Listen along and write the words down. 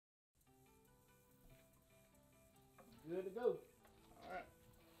Good to go. Alright.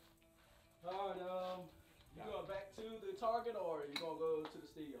 Alright, you going back to the target or you gonna go to the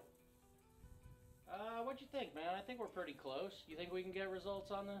steel? What'd you think, man? I think we're pretty close. You think we can get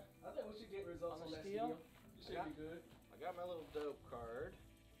results on the I think we should get results On on, the that steel? steel. You should be good. I got my little dope card.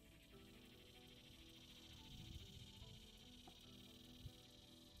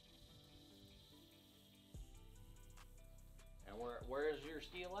 And where's your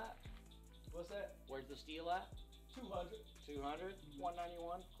steel at? What's that? Where's the steel at? 200. 200?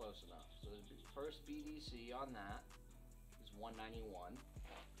 191? Close enough. So the first BDC on that is 191.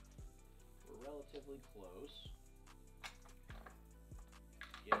 We're relatively close.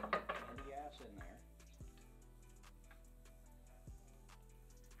 Get candy ass in there.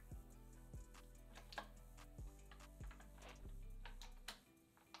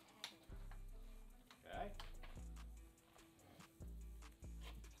 Okay.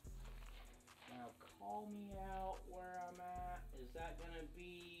 Now call me out where I'm at. Is that gonna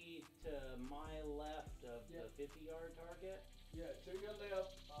be to my left of the 50-yard target? Yeah, to your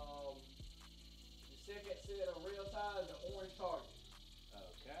left. The second set of real ties, the orange target.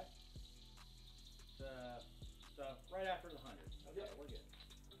 Okay. So right after the 100. Okay, Yep. we're good.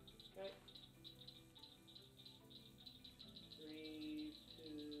 Okay. 3,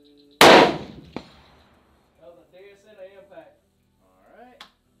 2. That was a dead center impact. Alright.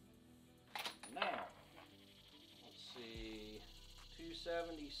 Now, let's see.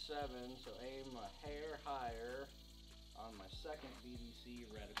 277, so aim a hair higher on my second BDC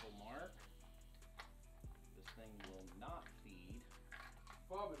reticle mark. This thing will not feed.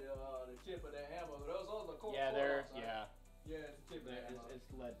 Probably the tip of that hammer. Those are the core. Yeah, they're, right? yeah. Yeah, it's the tip of that hammer. It's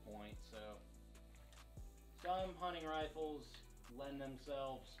lead point, so some hunting rifles lend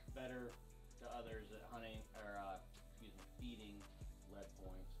themselves better to others at hunting, or feeding lead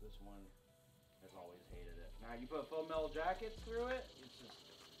points. This one has always hated it. Now you put foam metal jackets through it, it's just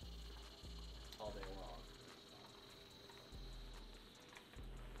all day long.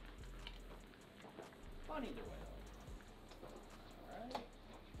 Fun either way though. Alright,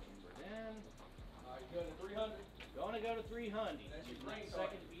 numbered in. Alright, you go to 300. Gonna go to 300. That's your Use my green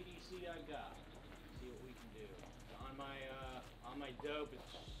second target. BDC I got. See what we can do. On my dope,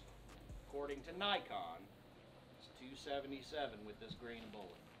 it's according to Nikon, it's 277 with this green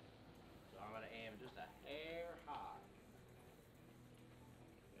bullet. So I'm gonna aim just a hair high.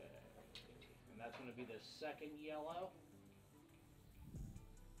 Okay. And that's gonna be the second yellow.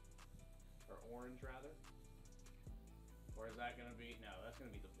 Or orange rather. Or is that gonna be, no, that's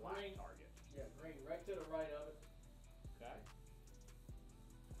gonna be the black Green. target. Yeah, green, right to the right of it. Okay.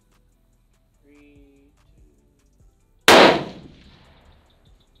 3, 2.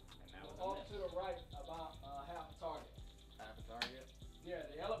 And that was a Off miss. to the right, about half a target. Half a target. Yeah,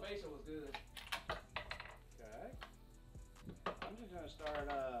 the elevation was good. Okay. I'm just gonna start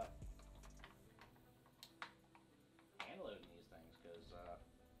hand loading these things because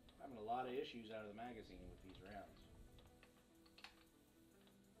I'm having a lot of issues out of the magazine with these rounds.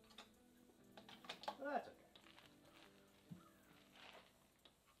 But that's okay.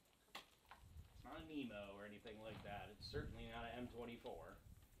 It's not a Nemo or anything like that. It's certainly not an M24.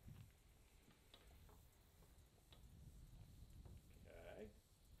 Okay.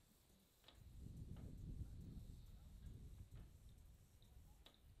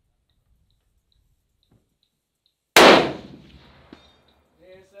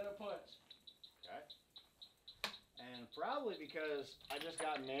 Dead center punch. Okay. And probably because I just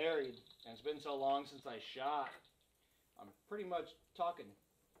got married and it's been so long since I shot, I'm pretty much talking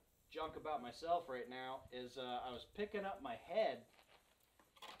junk about myself right now, is I was picking up my head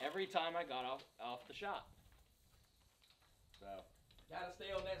every time I got off the shot. So, Gotta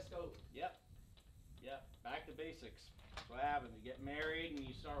stay on that scope. yep, back to basics. That's what happens. You get married and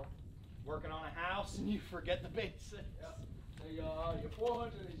you start working on a house and you forget the basics. Yep. So your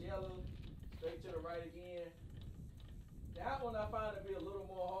 400 is yellow, straight to the right again. That one I find to be a little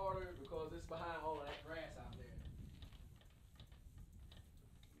more harder because it's behind all of that grass out there.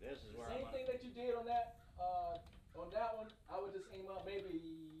 This is where Same I'm thing that you did on that one, I would just aim up maybe.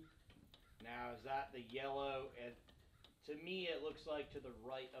 Now, is that the yellow? And to me, it looks like to the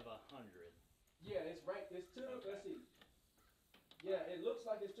right of 100. Yeah, it's right. It's to the. Okay. Let's see. Yeah, it looks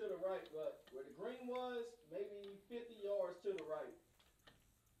like it's to the right, but where the green was, maybe 50 yards to the right.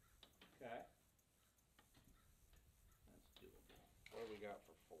 Okay. That's doable. What do we got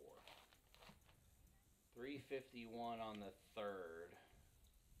for 4? 351 on the third.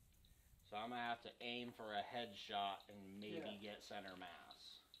 So I'm gonna have to aim for a headshot and maybe get center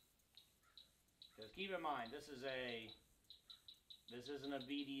mass. Because keep in mind, this isn't a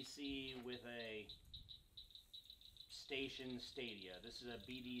VDC with a Station Stadia. This is a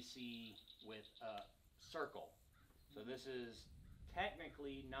BDC with a circle. So this is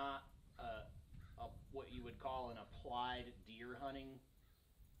technically not what you would call an applied deer hunting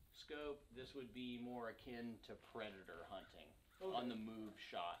scope. This would be more akin to predator hunting on the move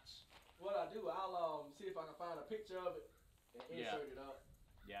shots. What I do, I'll see if I can find a picture of it and insert it up.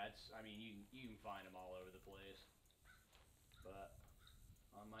 Yeah, I mean, you can find them all over the place. But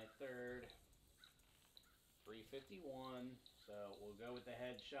on my third, 351. So we'll go with the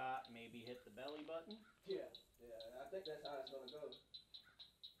headshot, maybe hit the belly button. Yeah, I think that's how it's gonna go.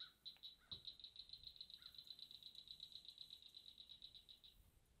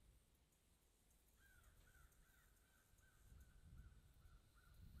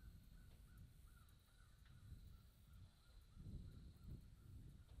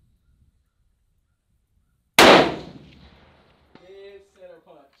 Dead center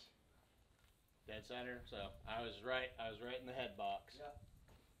punch. Dead center. So I was right in the head box.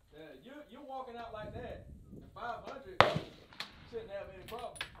 Yeah, you're walking out like that. The 500 shouldn't have any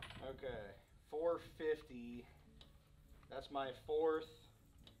problem. Okay, 450. That's my fourth.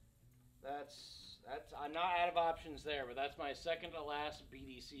 That's I'm not out of options there, but that's my second to last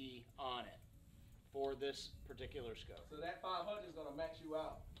BDC on it for this particular scope. So that 500 is gonna max you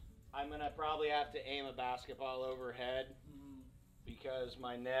out. I'm gonna probably have to aim a basketball overhead because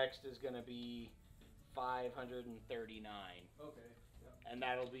my next is gonna be 539. Okay. Yep. And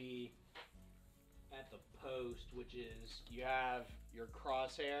that'll be at the post, which is you have your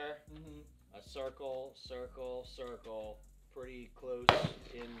crosshair, a circle, circle, circle, pretty close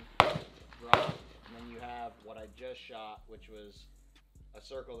in drop, and then you have what I just shot, which was a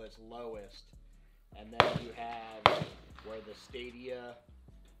circle that's lowest, and then you have where the Stadia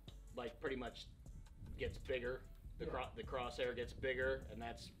like pretty much gets bigger, the crosshair gets bigger, and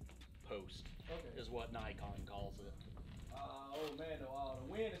that's post, is what Nikon calls it. Oh man, the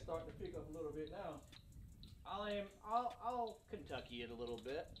wind is starting to pick up a little bit now. I'll Kentucky it a little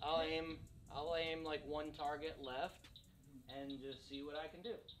bit. I'll aim like one target left and just see what I can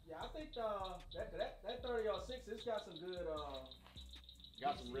do. Yeah, I think that 30-06, it's got some good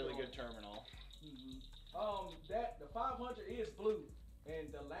got some really good terminal. The 500 is blue,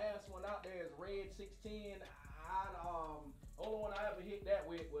 and the last one out there is red 610. Only one I ever hit that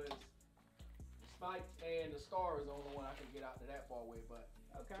with was the spikes, and the star is the only one I can get out to that far with. But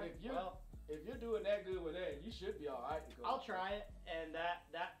if you're doing that good with that, you should be all right to go. I'll try it, and that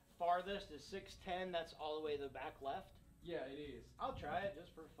farthest is 610. That's all the way to the back left. Yeah, it is. I'll try it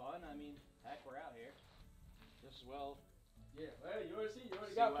just for fun. I mean, heck, we're out here. Just as well. Yeah, well, you already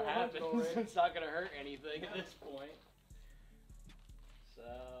See got what 400 happens. already. It's not gonna hurt anything at this point. So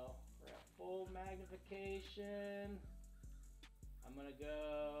we're at full magnification. I'm gonna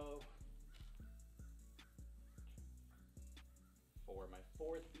go for my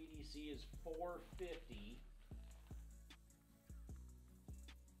fourth BDC is 450.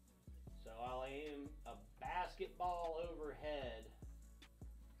 So I'll aim a basketball overhead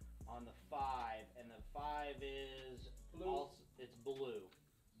on the 5, and the 5 is blue. Also, it's blue.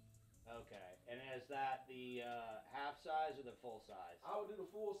 Okay, and is that the half size or the full size? I would do the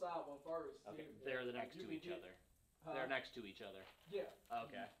full side one first. Okay, they're the next to each other. They're next to each other. Yeah.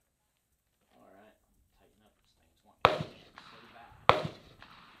 Okay. All right. Tighten up this thing. It's wanting to shit so bad.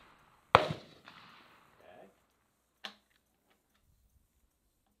 Okay.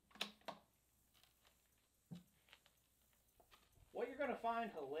 What you're gonna find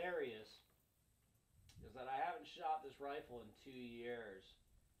hilarious is that I haven't shot this rifle in 2 years,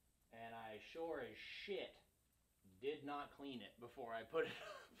 and I sure as shit did not clean it before I put it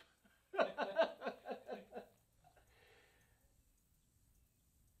up.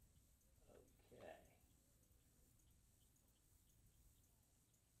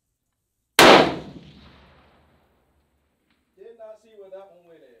 Did not see where that one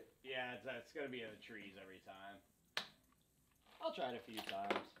went at. Yeah, it's gonna be in the trees every time. I'll try it a few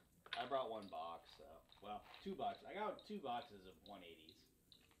times. I brought one box, so well, 2 boxes. I got 2 boxes of 180s.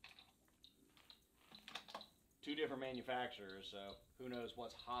 2 different manufacturers, so who knows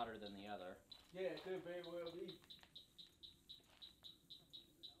what's hotter than the other. Yeah, it could very well be.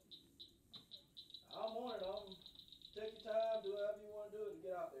 I'm on it. Take your time, do whatever you want to do to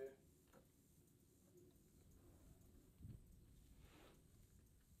get out there.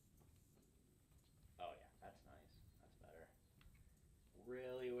 Oh yeah, that's nice. That's better.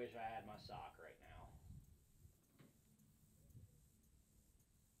 Really wish I had my sock right now.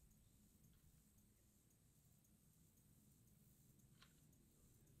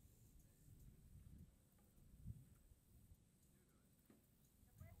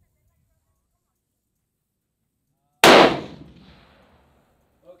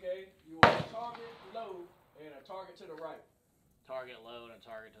 to the right. Target low and a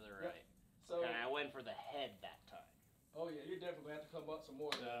target to the Yep. right. So, And I went for the head that time. oh yeah, you're definitely gonna have to come up some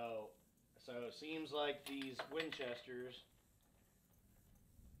more. So it seems like these Winchesters,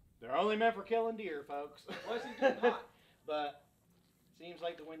 they're only meant for killing deer, folks. What's he doing hot? But seems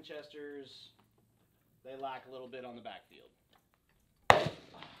like the Winchesters, they lack a little bit on the backfield.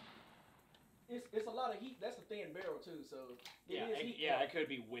 It's a lot of heat. That's a thin barrel too, so It could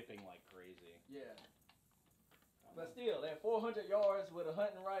be whipping like crazy. Yeah. But still, at 400 yards with a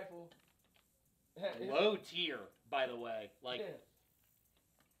hunting rifle. Low tier, by the way. Like, yeah.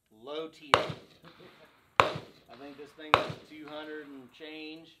 low tier. I think this thing was 200 and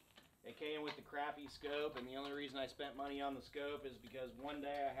change. It came with the crappy scope, and the only reason I spent money on the scope is because one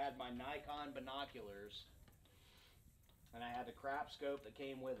day I had my Nikon binoculars, and I had the crap scope that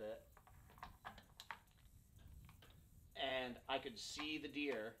came with it, and I could see the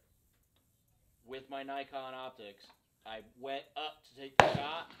deer with my Nikon optics. I went up to take the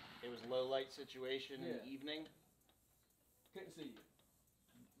shot. It was low light situation in the evening. Couldn't see you.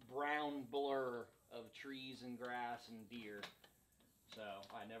 Brown blur of trees and grass and deer. So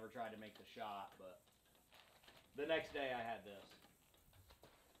I never tried to make the shot, but the next day I had this.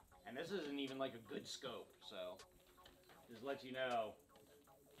 And this isn't even like a good scope, so just lets you know,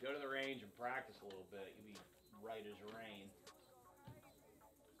 go to the range and practice a little bit. You'll be right as rain.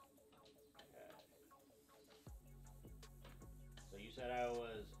 Okay. So you said I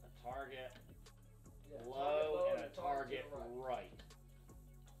was a target low and a target right.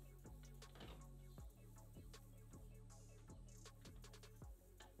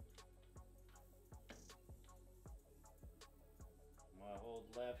 I'm going to hold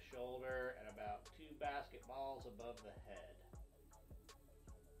left shoulder and about 2 basketballs above the head.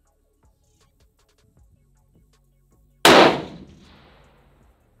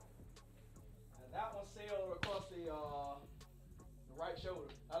 And that one sailed across the right shoulder.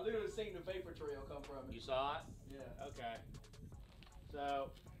 I literally seen the vapor trail come from it. You saw it? Yeah. Okay. So,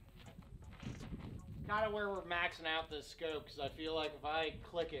 kind of where we're maxing out this scope, because I feel like if I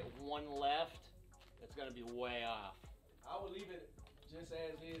click it one left, it's going to be way off. I would leave it just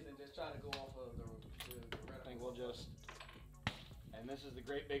as is and just try to go off of the I think we'll just, and this is the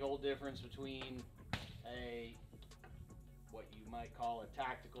great big old difference between a, what you might call a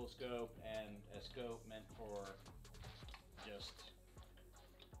tactical scope and a scope meant for just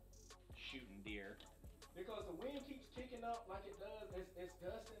shooting deer. Because the wind keeps kicking up like it does, it's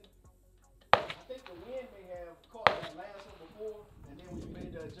gusting. I think the wind may have caught that last one before, and then when you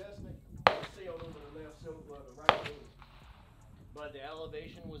made the adjustment, it sailed over the left shoulder or the right shoulder. But the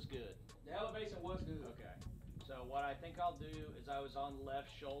elevation was good. The elevation was good. Okay. So what I think I'll do is I was on the left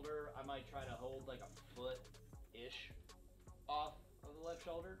shoulder. I might try to hold like a foot-ish off of the left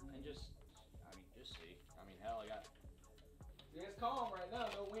shoulder and just see. I mean, hell, I got Yeah, it's calm right now.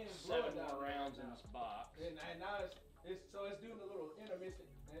 No wind is 7 blowing down more rounds right in now. this box. And now it's doing a little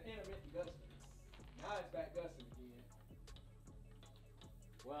intermittent gusting. Now it's back gusting again.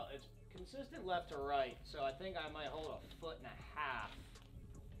 Well, it's consistent left to right, so I think I might hold a 1.5 feet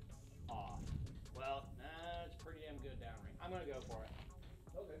off. Well, it's pretty damn good downrange. I'm gonna go for it.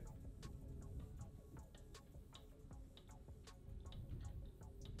 Okay.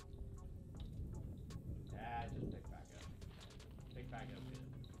 Just pick back up. Pick back up good.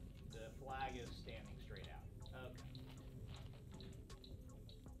 The flag is standing straight out. Okay.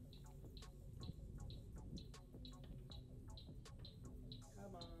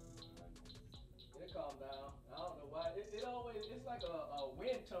 Come on. It calmed down. I don't know why. It always, it's like a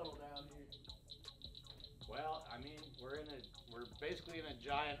wind tunnel down here. Well, I mean, we're basically in a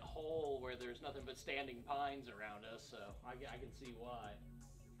giant hole where there's nothing but standing pines around us, so I can see why.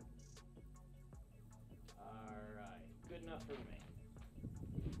 Alright, good enough for me.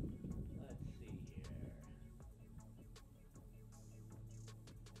 Let's see here.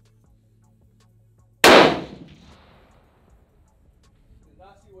 Did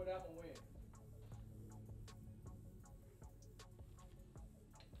not see where that one went.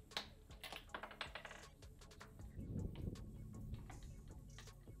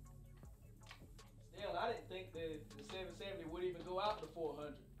 Still, I didn't think that the 770 would even go out to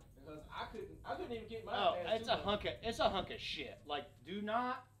 400 because I couldn't even get mine. Oh, past it's a hunk of shit. Like, do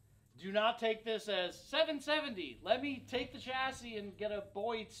not take this as 770. Let me take the chassis and get a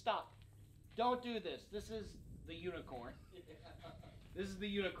Boyd stock. Don't do this. This is the unicorn. This is the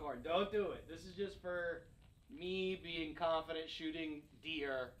unicorn. Don't do it. This is just for me being confident shooting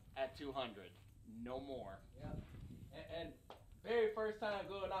deer at 200. No more. Yeah. And very first time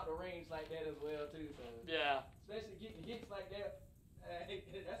going out the range like that as well too. So Yeah. especially getting hits like that,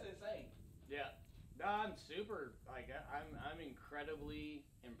 that's insane. Yeah. No, I'm super. Like I'm incredibly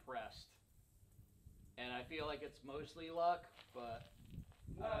impressed, and I feel like it's mostly luck, but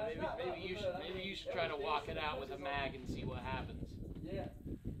maybe you should try to walk it out with a mag and see what happens. Yeah.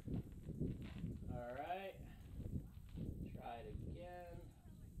 All right. Try it again.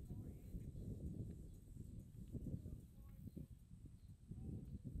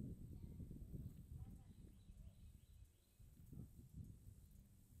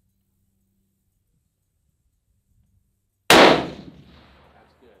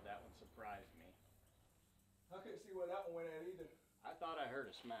 That's good. That one surprised me. I couldn't see where that one went at either. I thought I heard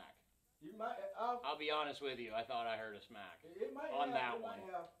a smack. You might. I'll be honest with you. I thought I heard a smack. It might on have, that it one. Might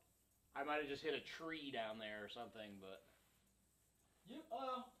have. I might have just hit a tree down there or something, but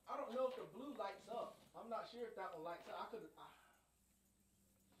I don't know if the blue lights up. I'm not sure if that one lights up.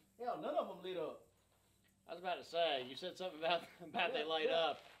 Hell, none of them lit up. I was about to say, you said something about they light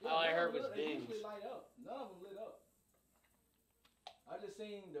up. Yeah, All I heard was they dings. usually light up. None of them lit up. I just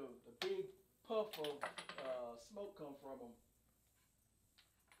seen the big puff of smoke come from them.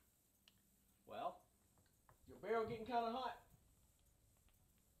 Well, your barrel getting kind of hot.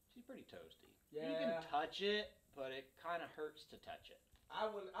 She's pretty toasty. Yeah. You can touch it, but it kind of hurts to touch it.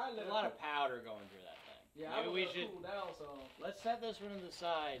 There's a lot of powder going through that thing. Yeah, maybe we should cool down some. Let's set this one to the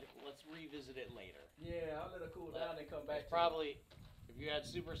side. Let's revisit it later. Yeah, I'll let it cool down and come back. It's probably, if you had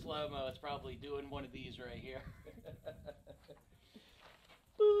super slow mo, it's probably doing one of these right here.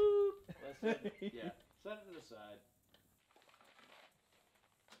 Boop. Set it to the side.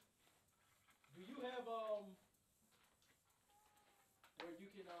 Do you have where you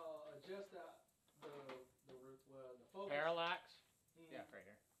can adjust the focus? Parallax? Yeah, right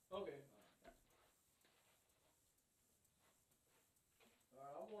here. Okay.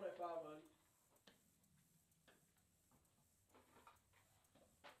 Alright, I'm on at 500.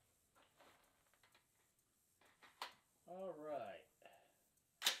 All right.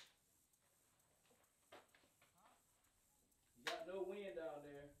 You got no wind down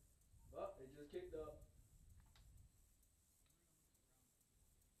there. Oh, it just kicked up.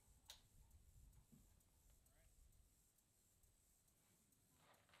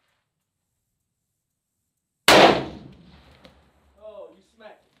 Oh, you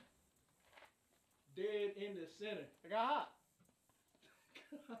smacked it. Dead in the center. I got hot.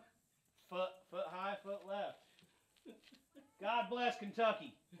 Foot high, foot left. God bless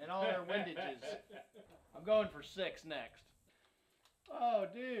Kentucky and all their windages. I'm going for 6 next. Oh,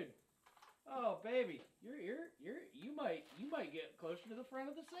 dude. Oh, baby. You might get closer to the front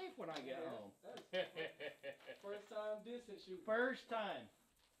of the safe when I get home. First time distance shooting. First time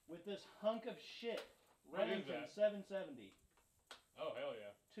with this hunk of shit. Remington 770. Oh, hell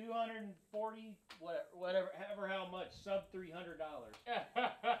yeah. 240, whatever, how much, sub $300.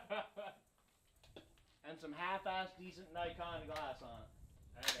 And some half-ass decent Nikon glass on it.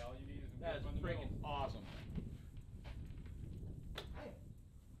 Hey, all you need is some That's grip on the freaking middle. awesome.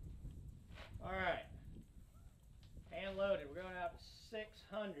 Alright. Hand loaded. We're going out to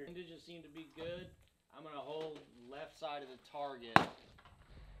 600. Vintages seem to be good. I'm going to hold left side of the target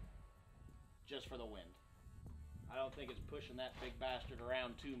just for the wind. I don't think it's pushing that big bastard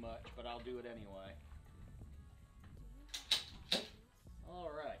around too much, but I'll do it anyway.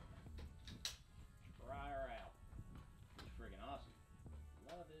 Alright. Try her out. It's freaking awesome.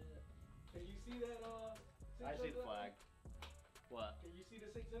 Love it. Can you see that? I see the flag. What? Can you see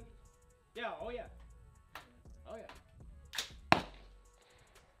the 600? Yeah, oh yeah. Oh yeah.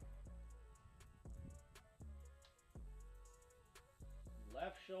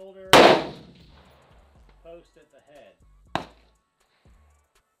 Left shoulder, post at the head.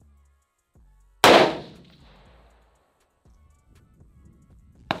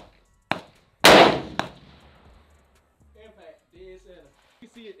 Impact, dead center. You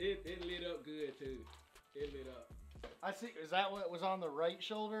see it lit up good too. It lit up. I see. Is that what was on the right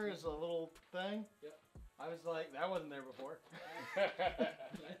shoulder? Is a little thing? Yep. I was like, that wasn't there before.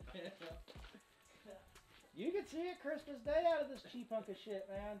 You can see it Christmas Day out of this cheap hunk of shit,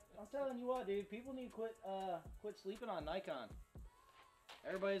 man. I'm telling you what, dude. People need to quit sleeping on Nikon.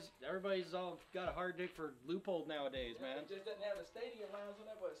 Everybody's all got a hard dick for loophole nowadays, man. It just doesn't have the stadium lines on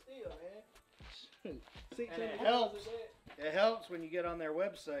there, but still, man. And it helps. It helps when you get on their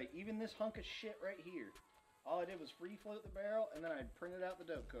website. Even this hunk of shit right here. All I did was free float the barrel, and then I printed out the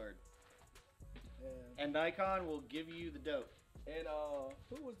dope card. Yeah. And Nikon will give you the dope. And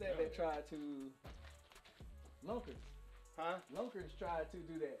who was that that tried to? Lunkers. Huh? Lunkers tried to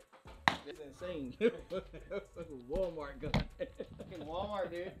do that. It's insane. Walmart gun. Fucking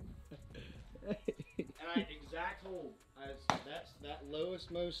Walmart, dude. And exact hold. That's that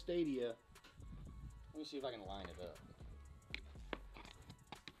lowest most Stadia. Let me see if I can line it up.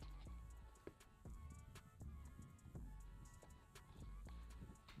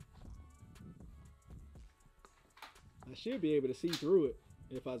 I should be able to see through it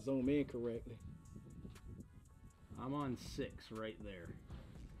if I zoom in correctly. I'm on 6 right there.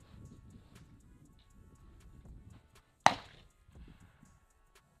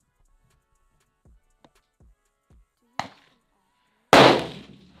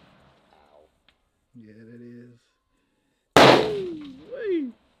 Yeah, that is.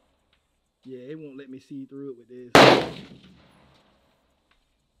 Ooh-wee. Yeah, it won't let me see through it with this.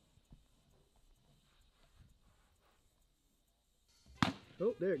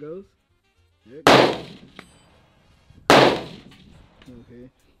 Oh, there it goes. There it goes. Okay.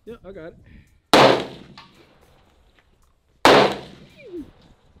 Yep, I got it.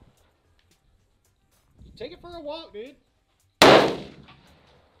 Take it for a walk, dude.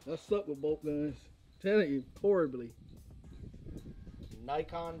 I suck with bolt guns. Telling you, horribly.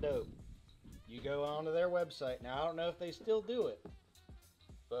 Nikon Dope. You go onto their website. Now, I don't know if they still do it,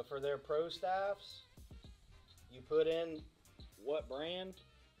 but for their pro staffs, you put in what brand,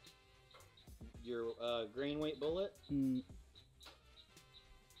 your grain weight bullet, and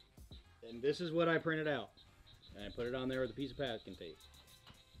this is what I printed out. And I put it on there with a piece of packing tape.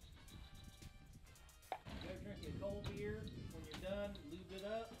 Go drink a cold beer. When you're done, lube it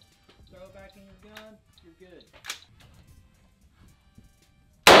up, throw it back in your gun, you're good.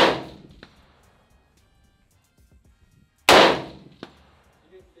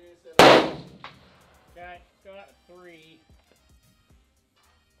 Okay, got 3.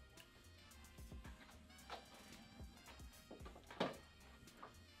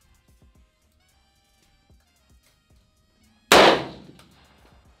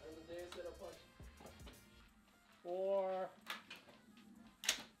 Four.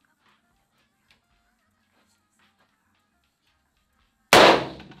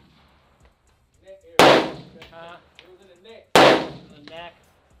 Neck area. It was in the neck. The neck.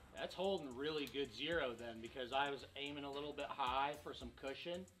 That's holding really good 0 then, because I was aiming a little bit high for some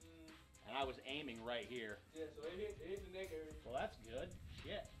cushion, and I was aiming right here. Yeah, so it hit the neck area. Well, that's good.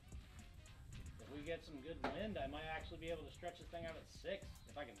 Shit. If we get some good wind, I might actually be able to stretch this thing out at 6,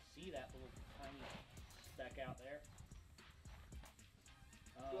 if I can see that little tiny speck out there.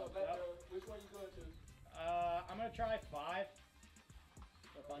 Which one you going to? I'm gonna try 5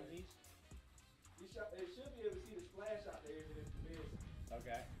 for funsies. It should be able to see the splash out there even if you miss.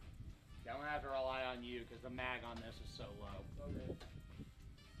 Okay. Yeah, I'm gonna have to rely on you because the mag on this is so low. Okay.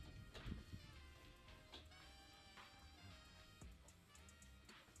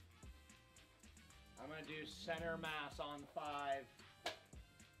 I'm gonna do center mass on 5.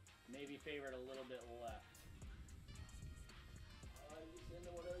 Maybe favorite a little bit left. You send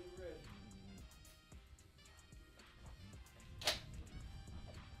them whenever you're ready.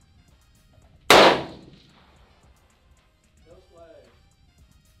 No flags.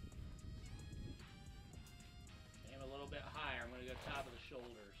 Aim a little bit higher. I'm gonna go top of the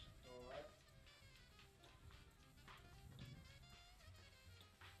shoulders. Alright.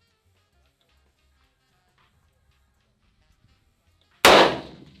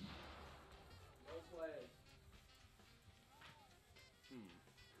 No flags.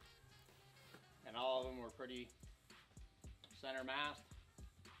 And all of them were pretty center massed.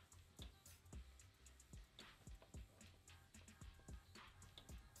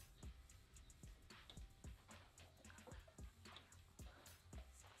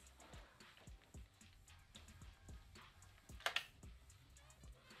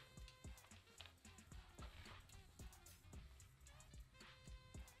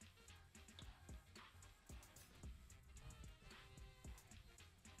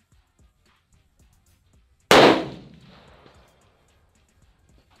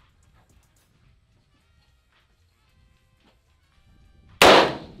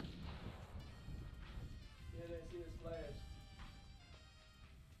 Yeah, they see the splash.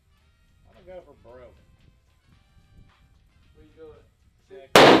 I'm gonna go for broke. Where you going? 6.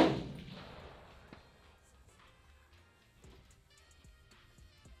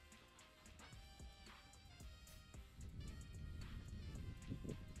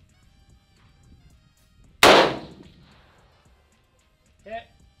 Hit.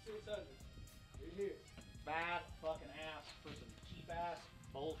 600. You're here. Bad fucking ass for some cheap ass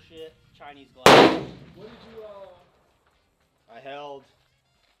bullshit Chinese glass. What did you I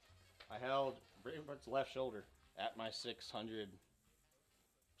held pretty much left shoulder at my 600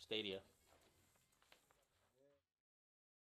 Stadia.